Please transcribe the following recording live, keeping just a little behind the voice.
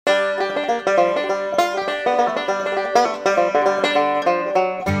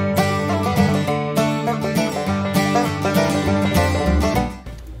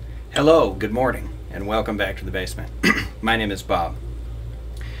Hello, good morning, and welcome back to the basement. My name is Bob.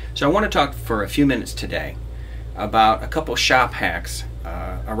 So I want to talk for a few minutes today about a couple shop hacks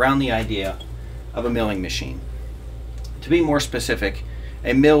around the idea of a milling machine. To be more specific,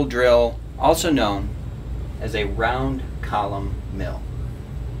 a mill drill, also known as a round column mill.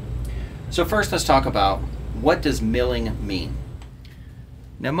 So first let's talk about, what does milling mean?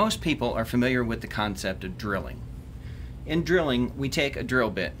 Now most people are familiar with the concept of drilling. In drilling, we take a drill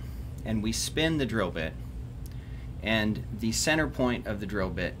bit and we spin the drill bit, and the center point of the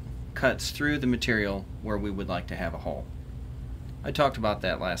drill bit cuts through the material where we would like to have a hole. I talked about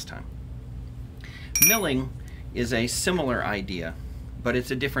that last time. Milling is a similar idea, but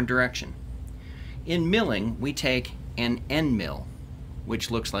it's a different direction. In milling, we take an end mill, which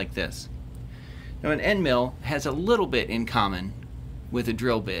looks like this. Now an end mill has a little bit in common with a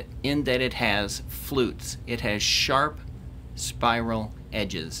drill bit in that it has flutes. It has sharp spiral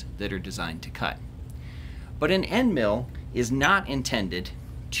edges that are designed to cut. But an end mill is not intended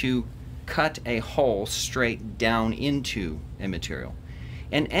to cut a hole straight down into a material.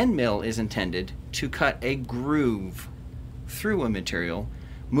 An end mill is intended to cut a groove through a material,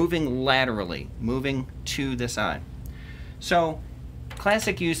 moving laterally, moving to the side. So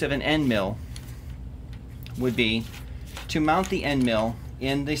classic use of an end mill would be to mount the end mill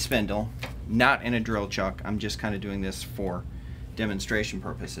in the spindle, not in a drill chuck. I'm just kind of doing this for demonstration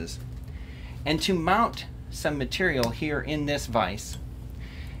purposes. And to mount some material here in this vise,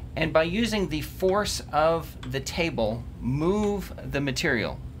 and by using the force of the table, move the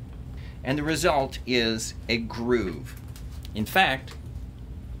material. And the result is a groove. In fact,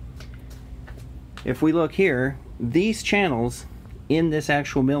 if we look here, these channels in this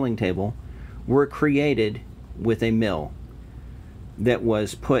actual milling table were created with a mill that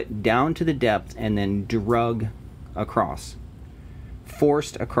was put down to the depth and then drug across,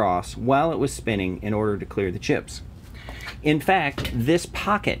 forced across while it was spinning in order to clear the chips. In fact, this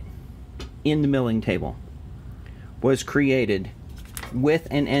pocket in the milling table was created with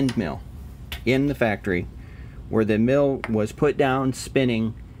an end mill in the factory, where the mill was put down,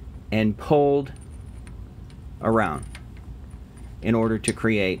 spinning, and pulled around in order to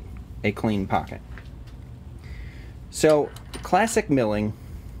create a clean pocket. So classic milling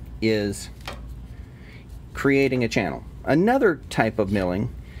is creating a channel. Another type of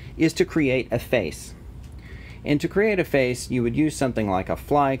milling is to create a face. And to create a face, you would use something like a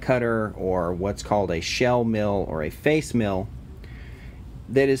fly cutter or what's called a shell mill or a face mill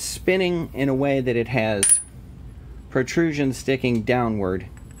that is spinning in a way that it has protrusions sticking downward,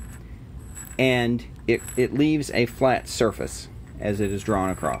 and it leaves a flat surface as it is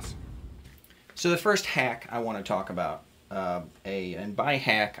drawn across. So the first hack I want to talk about, and by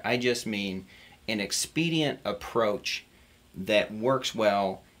hack I just mean an expedient approach that works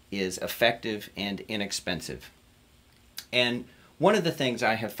well, is effective and inexpensive. And one of the things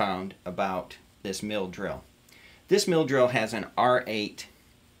I have found about this mill drill, this mill drill has an R8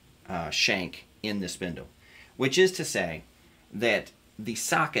 shank in the spindle, which is to say that the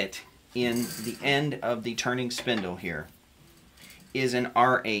socket in the end of the turning spindle here is an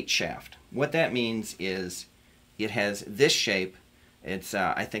R8 shaft. What that means is it has this shape. It's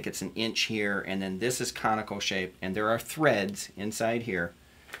I think it's an inch here, and then this is conical shape, and there are threads inside here,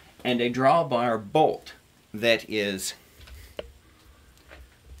 and a drawbar bolt that is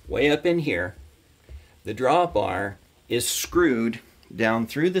way up in here. The drawbar is screwed down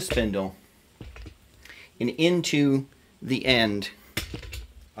through the spindle and into the end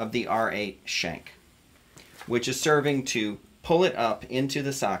of the R8 shank, which is serving to pull it up into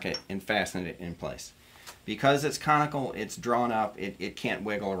the socket and fasten it in place. Because it's conical, it's drawn up, it can't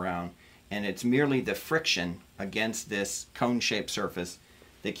wiggle around, and it's merely the friction against this cone-shaped surface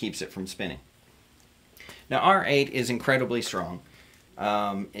that keeps it from spinning. Now R8 is incredibly strong.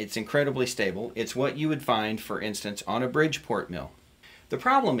 It's incredibly stable. It's what you would find, for instance, on a Bridgeport mill. The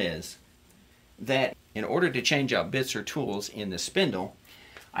problem is that in order to change out bits or tools in the spindle,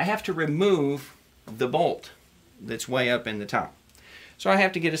 I have to remove the bolt that's way up in the top. So I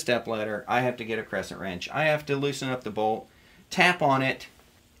have to get a stepladder, I have to get a crescent wrench, I have to loosen up the bolt, tap on it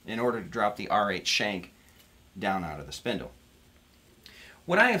in order to drop the R8 shank down out of the spindle.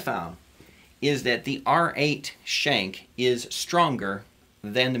 What I have found is that the R8 shank is stronger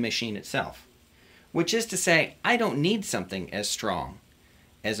than the machine itself, which is to say I don't need something as strong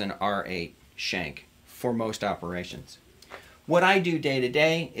as an R8 shank for most operations. What I do day to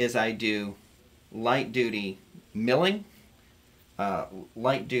day is I do light duty milling,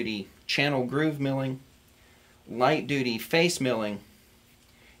 light duty channel groove milling, light duty face milling,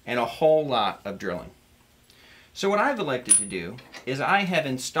 and a whole lot of drilling. So what I've elected to do is I have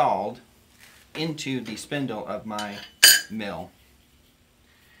installed into the spindle of my mill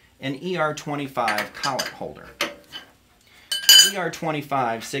an ER25 collet holder.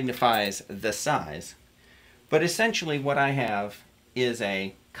 ER25 signifies the size, but essentially what I have is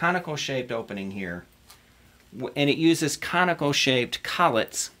a conical shaped opening here, and it uses conical shaped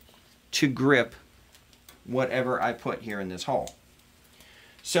collets to grip whatever I put here in this hole.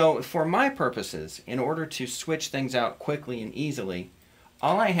 So for my purposes, in order to switch things out quickly and easily,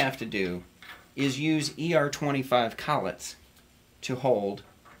 all I have to do is use ER25 collets to hold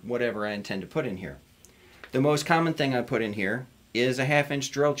whatever I intend to put in here. The most common thing I put in here is a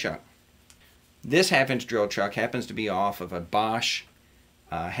 1/2-inch drill chuck. This 1/2-inch drill chuck happens to be off of a Bosch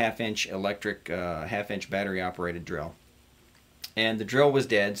 1/2-inch electric, 1/2-inch battery operated drill. And the drill was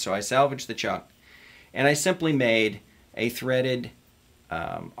dead, so I salvaged the chuck, and I simply made a threaded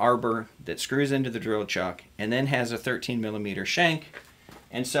arbor that screws into the drill chuck and then has a 13mm shank.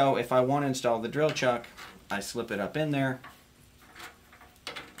 And so if I want to install the drill chuck, I slip it up in there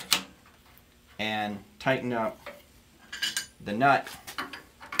and tighten up the nut,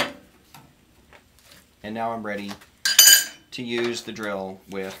 and now I'm ready to use the drill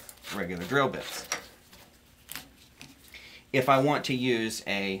with regular drill bits. If I want to use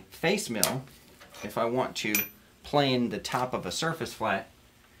a face mill, if I want to plane the top of a surface flat,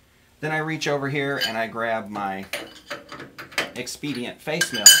 then I reach over here and I grab my Expedient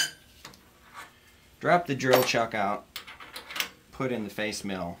face mill, drop the drill chuck out, put in the face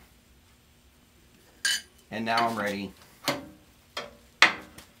mill, and now I'm ready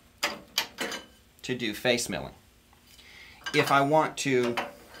to do face milling. If I want to,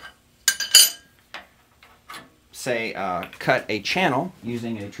 say, cut a channel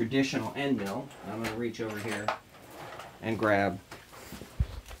using a traditional end mill, I'm going to reach over here and grab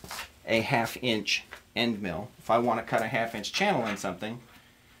a 1/2-inch end mill. If I want to cut a 1/2-inch channel in something,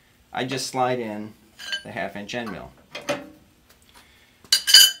 I just slide in the 1/2-inch end mill.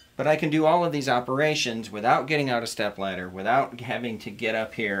 But I can do all of these operations without getting out a stepladder, without having to get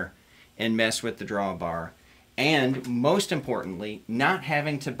up here and mess with the drawbar, and most importantly, not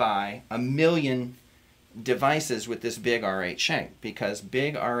having to buy a million devices with this big R8 shank, because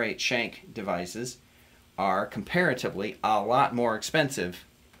big R8 shank devices are comparatively a lot more expensive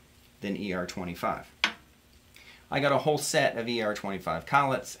than ER25. I got a whole set of ER25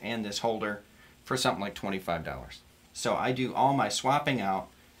 collets and this holder for something like $25. So I do all my swapping out,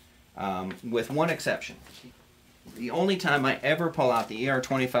 with one exception. The only time I ever pull out the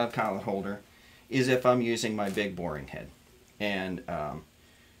ER25 collet holder is if I'm using my big boring head. And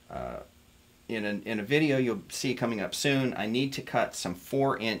in a video you'll see coming up soon, I need to cut some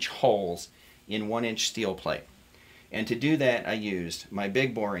 4-inch holes in 1-inch steel plate. And to do that, I used my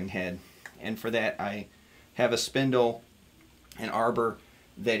big boring head, and for that I have a spindle, an arbor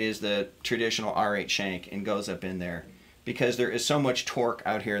that is the traditional R8 shank and goes up in there, because there is so much torque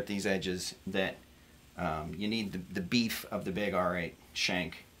out here at these edges that you need the beef of the big R8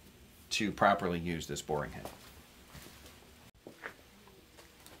 shank to properly use this boring head.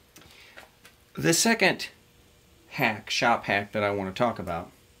 The second shop hack that I want to talk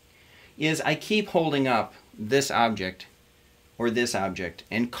about is I keep holding up this object or this object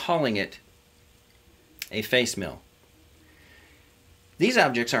and calling it a face mill. These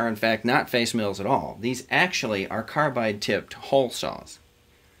objects are in fact not face mills at all. These actually are carbide tipped hole saws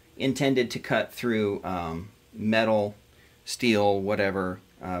intended to cut through metal, steel, whatever,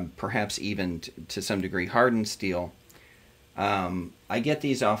 perhaps even to some degree hardened steel. I get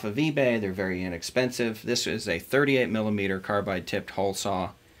these off of eBay. They're very inexpensive. This is a 38mm carbide tipped hole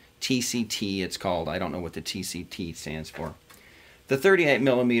saw. TCT it's called. I don't know what the TCT stands for. The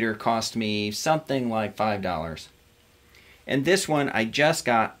 38mm cost me something like $5. And this one I just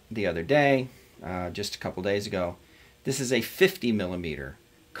got the other day, just a couple days ago. This is a 50mm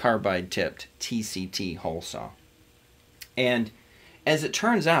carbide tipped TCT hole saw. And as it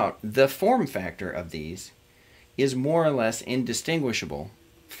turns out, the form factor of these is more or less indistinguishable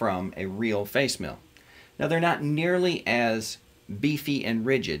from a real face mill. Now, they're not nearly as beefy and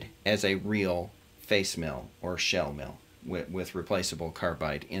rigid as a real face mill or shell mill with replaceable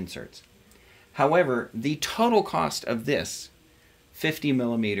carbide inserts. However, the total cost of this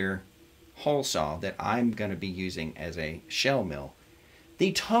 50mm hole saw that I'm going to be using as a shell mill,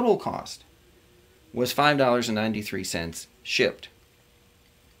 the total cost was $5.93 shipped.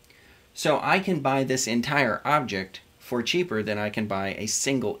 So I can buy this entire object for cheaper than I can buy a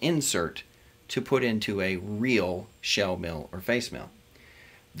single insert to put into a real shell mill or face mill.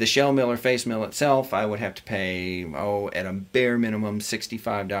 The shell mill or face mill itself, I would have to pay, at a bare minimum,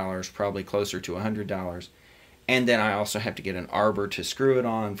 $65, probably closer to $100. And then I also have to get an arbor to screw it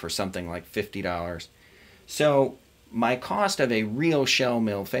on for something like $50. So my cost of a real shell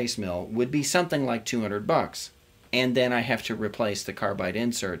mill face mill would be something like $200. And then I have to replace the carbide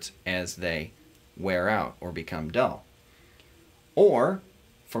inserts as they wear out or become dull. Or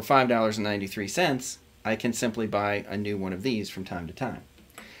for $5.93, I can simply buy a new one of these from time to time.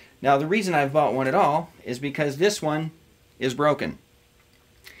 Now the reason I've bought one at all is because this one is broken.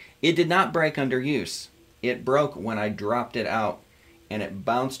 It did not break under use. It broke when I dropped it out, and it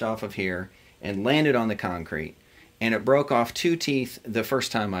bounced off of here and landed on the concrete, and it broke off 2 teeth the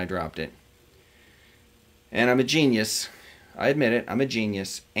first time I dropped it. And I'm a genius. I admit it, I'm a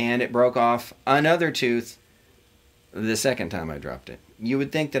genius. And it broke off another tooth the second time I dropped it. You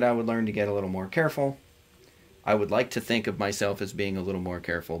would think that I would learn to get a little more careful. I would like to think of myself as being a little more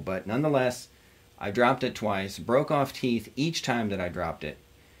careful, but nonetheless, I dropped it twice, broke off teeth each time that I dropped it.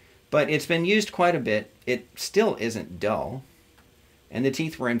 But it's been used quite a bit. It still isn't dull. And the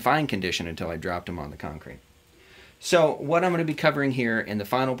teeth were in fine condition until I dropped them on the concrete. So what I'm going to be covering here in the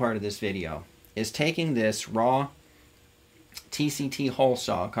final part of this video is taking this raw TCT hole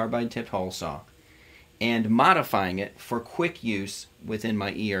saw, carbide tipped hole saw, and modifying it for quick use within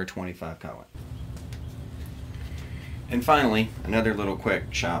my ER25 collet. And finally, another little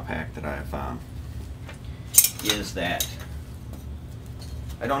quick shop hack that I have found is that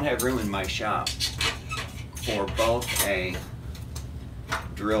I don't have room in my shop for both a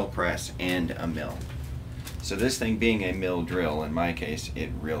drill press and a mill. So this thing being a mill drill, in my case,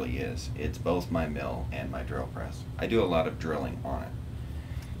 it really is. It's both my mill and my drill press. I do a lot of drilling on it.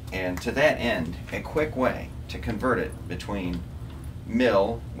 And to that end, a quick way to convert it between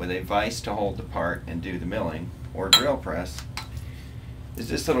mill with a vise to hold the part and do the milling, or drill press, is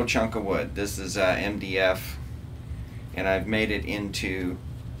this little chunk of wood. This is MDF, and I've made it into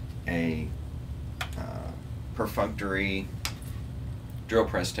a perfunctory drill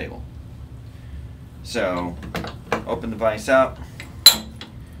press table. So open the vise up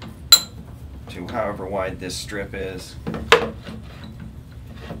to however wide this strip is,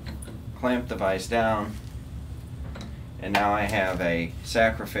 clamp the vise down, and now I have a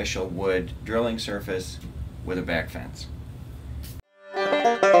sacrificial wood drilling surface with a back fence.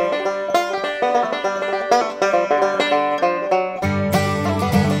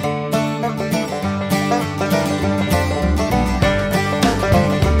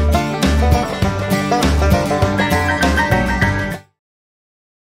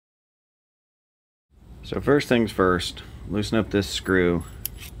 So first things first, loosen up this screw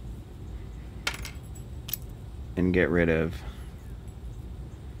and get rid of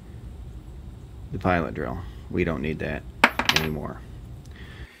the pilot drill. We don't need that anymore.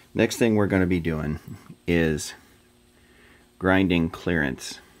 Next thing we're going to be doing is grinding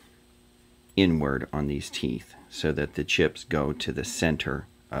clearance inward on these teeth so that the chips go to the center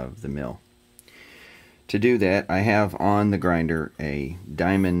of the mill. To do that, I have on the grinder a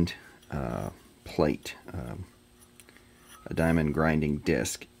diamond plate, a diamond grinding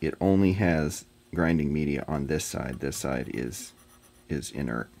disc. It only has grinding media on this side. This side is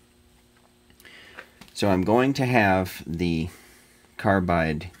inert. So I'm going to have the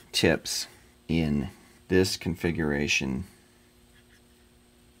carbide tips in this configuration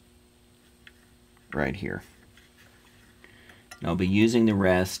right here. I'll be using the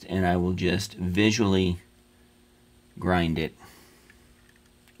rest, and I will just visually grind it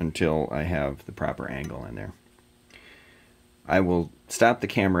until I have the proper angle in there. I will stop the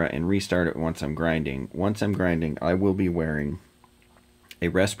camera and restart it once I'm grinding. Once I'm grinding, I will be wearing a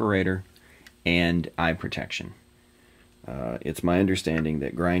respirator and eye protection. It's my understanding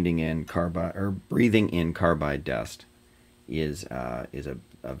that grinding in carbide or breathing in carbide dust is a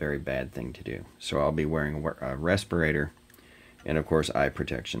very bad thing to do. So I'll be wearing a respirator and of course eye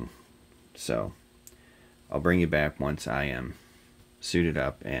protection. So I'll bring you back once I am suited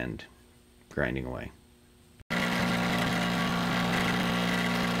up and grinding away.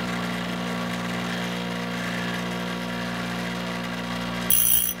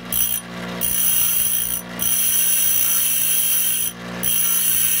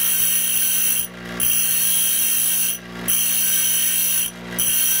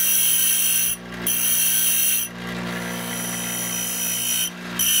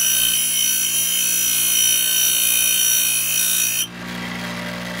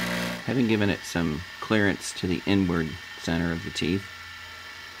 Having given it some clearance to the inward center of the teeth,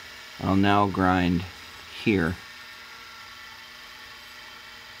 I'll now grind here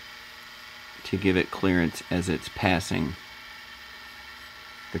to give it clearance as it's passing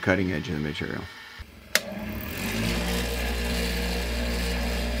the cutting edge of the material.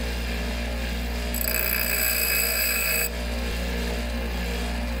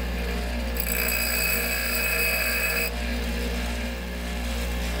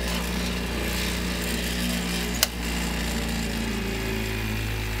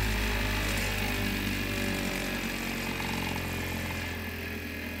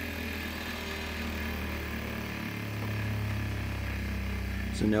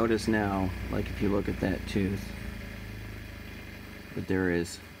 So notice now, like if you look at that tooth, that there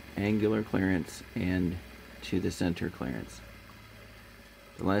is angular clearance and to the center clearance.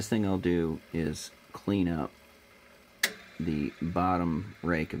 The last thing I'll do is clean up the bottom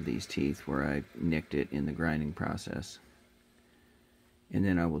rake of these teeth where I nicked it in the grinding process. And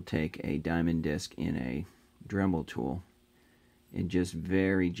then I will take a diamond disc in a Dremel tool and just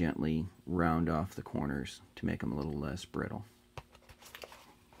very gently round off the corners to make them a little less brittle.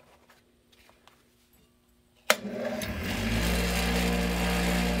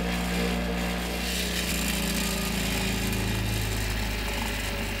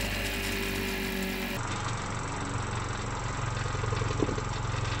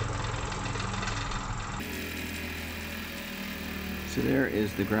 So there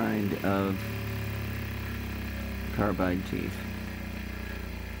is the grind of carbide teeth.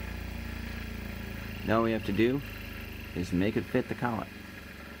 Now all we have to do is make it fit the collet.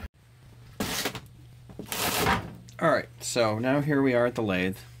 Alright, so now here we are at the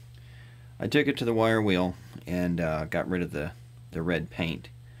lathe. I took it to the wire wheel and got rid of the red paint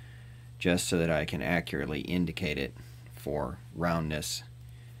just so that I can accurately indicate it for roundness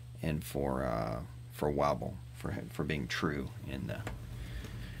and for wobble, for being true in the.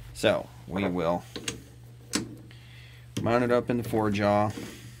 So we will mount it up in the 4-jaw,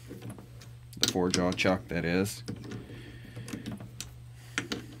 the 4-jaw chuck that is.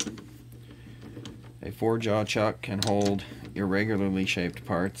 A 4-jaw chuck can hold irregularly shaped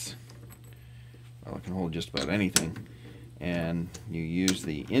parts. Well, it can hold just about anything, and you use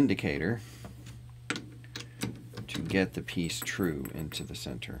the indicator to get the piece true into the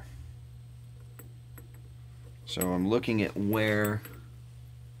center. So I'm looking at where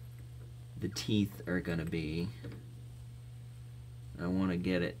the teeth are going to be. I want to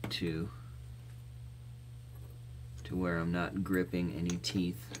get it to where I'm not gripping any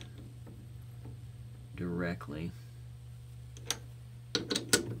teeth directly. I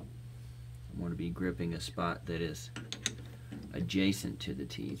want to be gripping a spot that is adjacent to the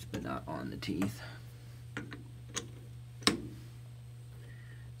teeth but not on the teeth.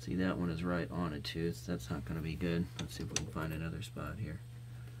 See, that one is right on a tooth. That's not going to be good. Let's see if we can find another spot here.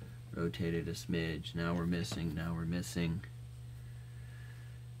 Rotate it a smidge. Now we're missing. Now we're missing.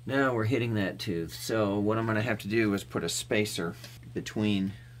 Now we're hitting that tooth. So what I'm going to have to do is put a spacer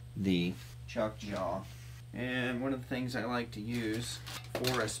between the chuck jaw. And one of the things I like to use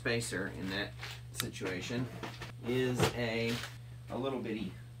for a spacer in that situation is a little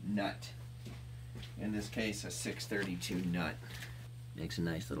bitty nut. In this case, a 632 nut. Makes a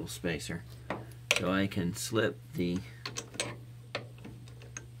nice little spacer. So I can slip the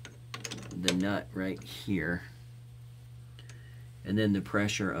nut right here, and then the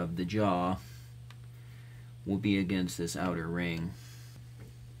pressure of the jaw will be against this outer ring.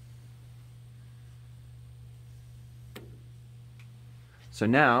 So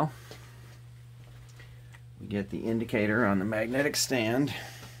now we get the indicator on the magnetic stand.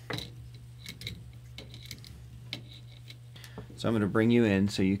 So I'm going to bring you in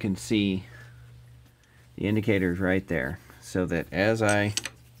so you can see the indicators right there, so that as I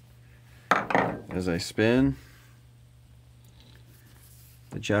spin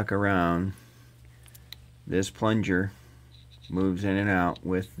the chuck around, this plunger moves in and out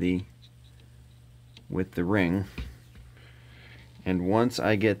with the ring, and once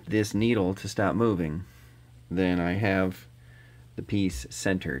I get this needle to stop moving, then I have the piece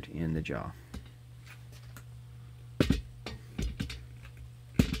centered in the jaw.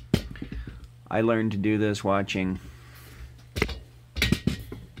 I learned to do this watching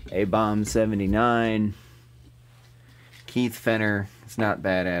A-Bomb 79. Keith Fenner is not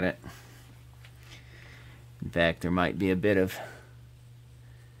bad at it. In fact, there might be a bit of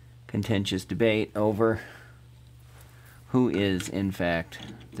contentious debate over who is, in fact,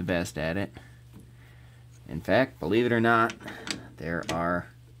 the best at it. In fact, believe it or not, there are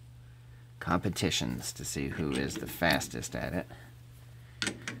competitions to see who is the fastest at it.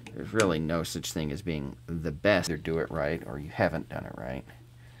 There's really no such thing as being the best. Either do it right or you haven't done it right.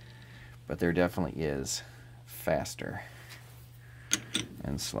 But there definitely is faster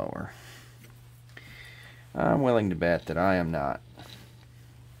and slower. I'm willing to bet that I am not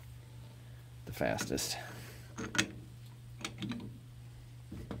the fastest.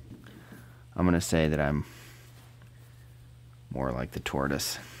 I'm going to say that I'm more like the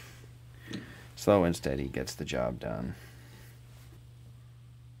tortoise. Slow and steady gets the job done.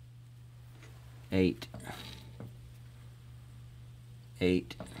 8,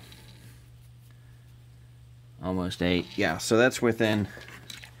 8, almost 8. Yeah, so that's within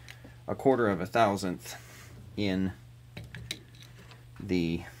 1/4 of a thousandth in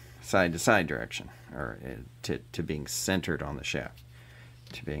the side-to-side direction, or to being centered on the shaft,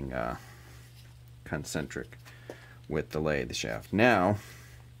 to being concentric with the lay of the shaft. Now,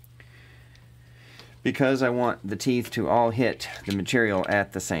 because I want the teeth to all hit the material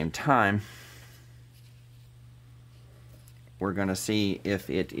at the same time, we're going to see if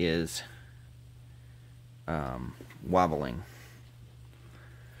it is wobbling.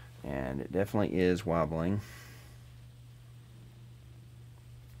 And it definitely is wobbling.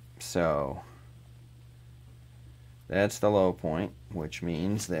 So that's the low point, which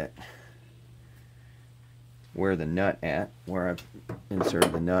means that where the nut where I've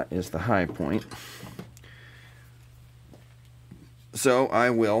inserted the nut, is the high point. So I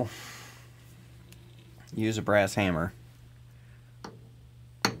will use a brass hammer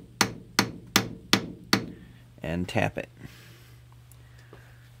and tap it.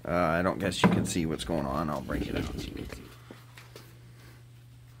 I don't guess you can see what's going on. I'll break it out so you can see.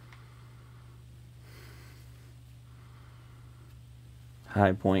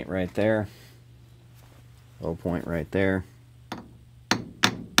 High point right there. Low point right there.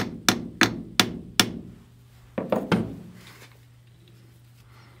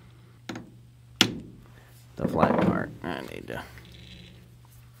 The flat part, I need to...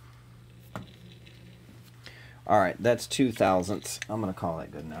 Alright, that's 2/1000ths. I'm going to call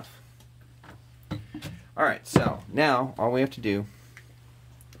that good enough. Alright, so now all we have to do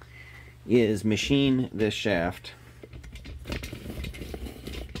is machine this shaft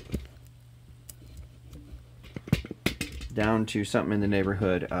down to something in the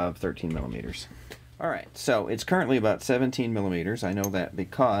neighborhood of 13 millimeters. Alright, so it's currently about 17 millimeters. I know that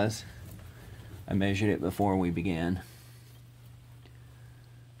because I measured it before we began.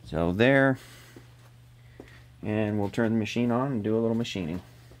 So there, and we'll turn the machine on and do a little machining.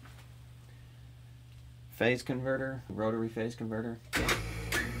 Phase converter, rotary phase converter.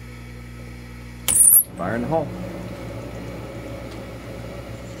 Fire in the hole.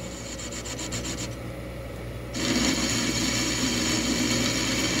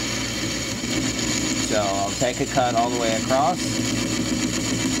 So I'll take a cut all the way across.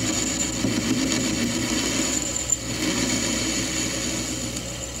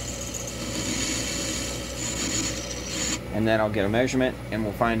 And then I'll get a measurement and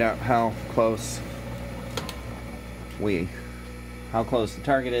we'll find out how close the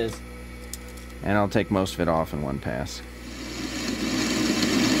target is, and I'll take most of it off in one pass.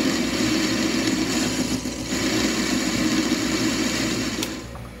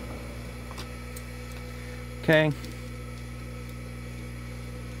 Okay.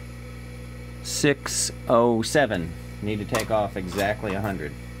 607. Need to take off exactly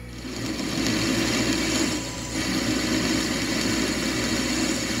 100.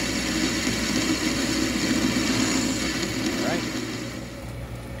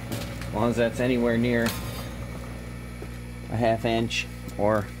 As long as that's anywhere near a ½ inch,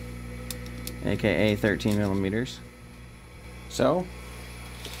 or aka 13 millimeters. So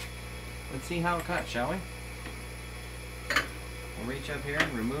let's see how it cuts, shall we? We'll reach up here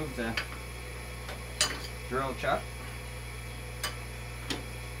and remove the drill chuck.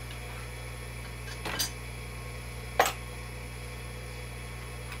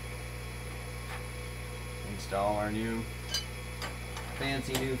 Install our new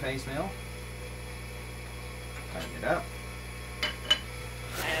fancy new face mill. Tighten it up.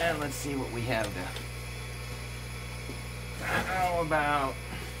 And let's see what we have to... How about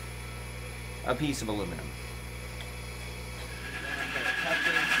a piece of aluminum? Let's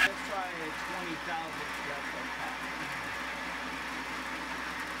try a 20,000 depth of cotton.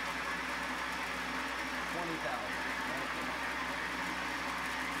 20,000.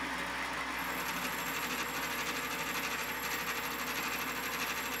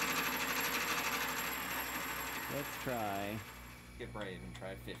 Let's try, get brave and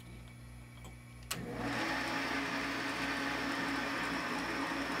try 50.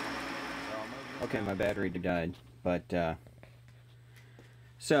 Okay, my battery died, but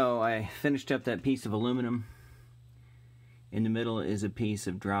so I finished up that piece of aluminum. In the middle is a piece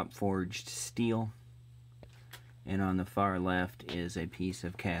of drop forged steel, and on the far left is a piece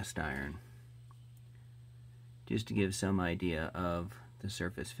of cast iron, just to give some idea of the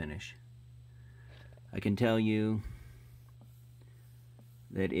surface finish. I can tell you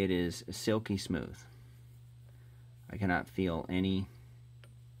that it is silky smooth. I cannot feel any,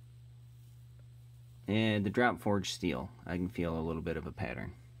 and the drop forged steel, I can feel a little bit of a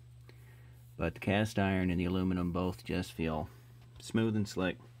pattern. But the cast iron and the aluminum both just feel smooth and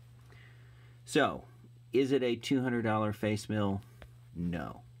slick. So, is it a $200 face mill?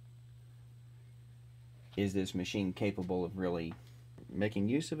 No. Is this machine capable of really making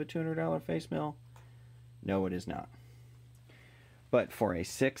use of a $200 face mill? No, it is not. But for a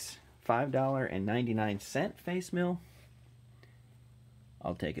 $5.99 face mill,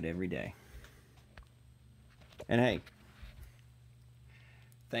 I'll take it every day. And hey,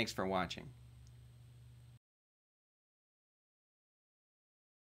 thanks for watching.